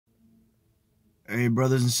Hey,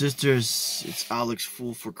 brothers and sisters, it's Alex,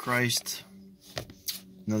 Fool for Christ.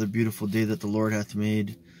 Another beautiful day that the Lord hath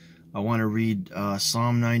made. I want to read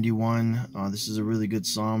Psalm 91. This is a really good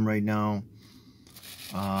psalm right now.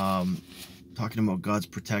 Talking about God's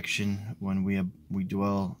protection when we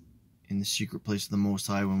dwell in the secret place of the Most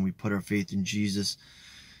High, when we put our faith in Jesus,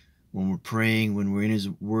 when we're praying, when we're in His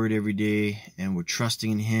Word every day, and we're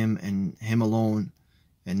trusting in Him and Him alone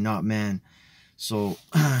and not man. So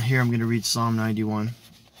here I'm going to read Psalm 91.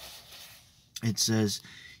 It says,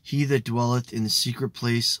 "He that dwelleth in the secret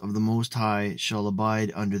place of the Most High shall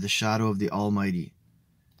abide under the shadow of the Almighty.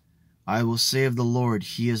 I will say of the Lord,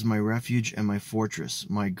 He is my refuge and my fortress,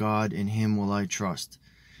 my God, in Him will I trust.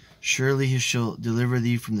 Surely He shall deliver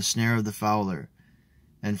thee from the snare of the fowler,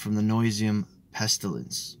 and from the noisome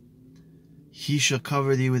pestilence. He shall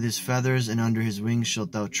cover thee with His feathers, and under His wings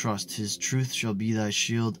shalt thou trust. His truth shall be thy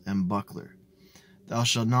shield and buckler. Thou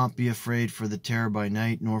shalt not be afraid for the terror by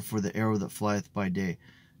night, nor for the arrow that flieth by day,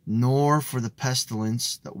 nor for the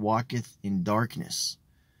pestilence that walketh in darkness,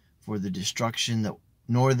 for the destruction that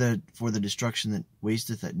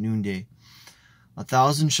wasteth at noonday.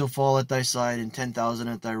 1,000 shall fall at thy side, and 10,000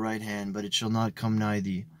 at thy right hand, but it shall not come nigh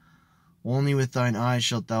thee. Only with thine eyes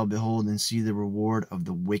shalt thou behold and see the reward of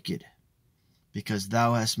the wicked. Because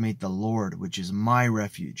thou hast made the Lord, which is my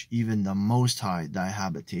refuge, even the Most High, thy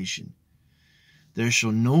habitation. There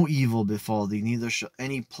shall no evil befall thee, neither shall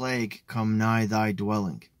any plague come nigh thy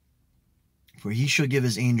dwelling. For He shall give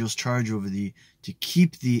His angels charge over thee, to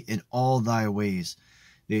keep thee in all thy ways.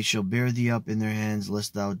 They shall bear thee up in their hands,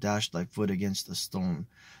 lest thou dash thy foot against a stone.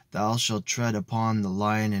 Thou shalt tread upon the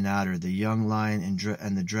lion and adder, the young lion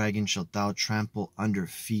and the dragon shalt thou trample under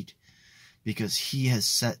feet. Because He has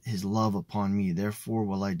set His love upon me, therefore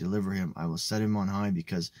will I deliver him. I will set him on high,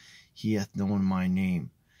 because he hath known my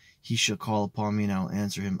name. He shall call upon me, and I will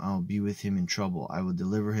answer him. I will be with him in trouble. I will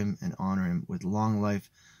deliver him and honor him. With long life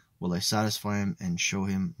will I satisfy him and show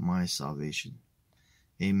him my salvation."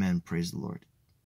 Amen. Praise the Lord.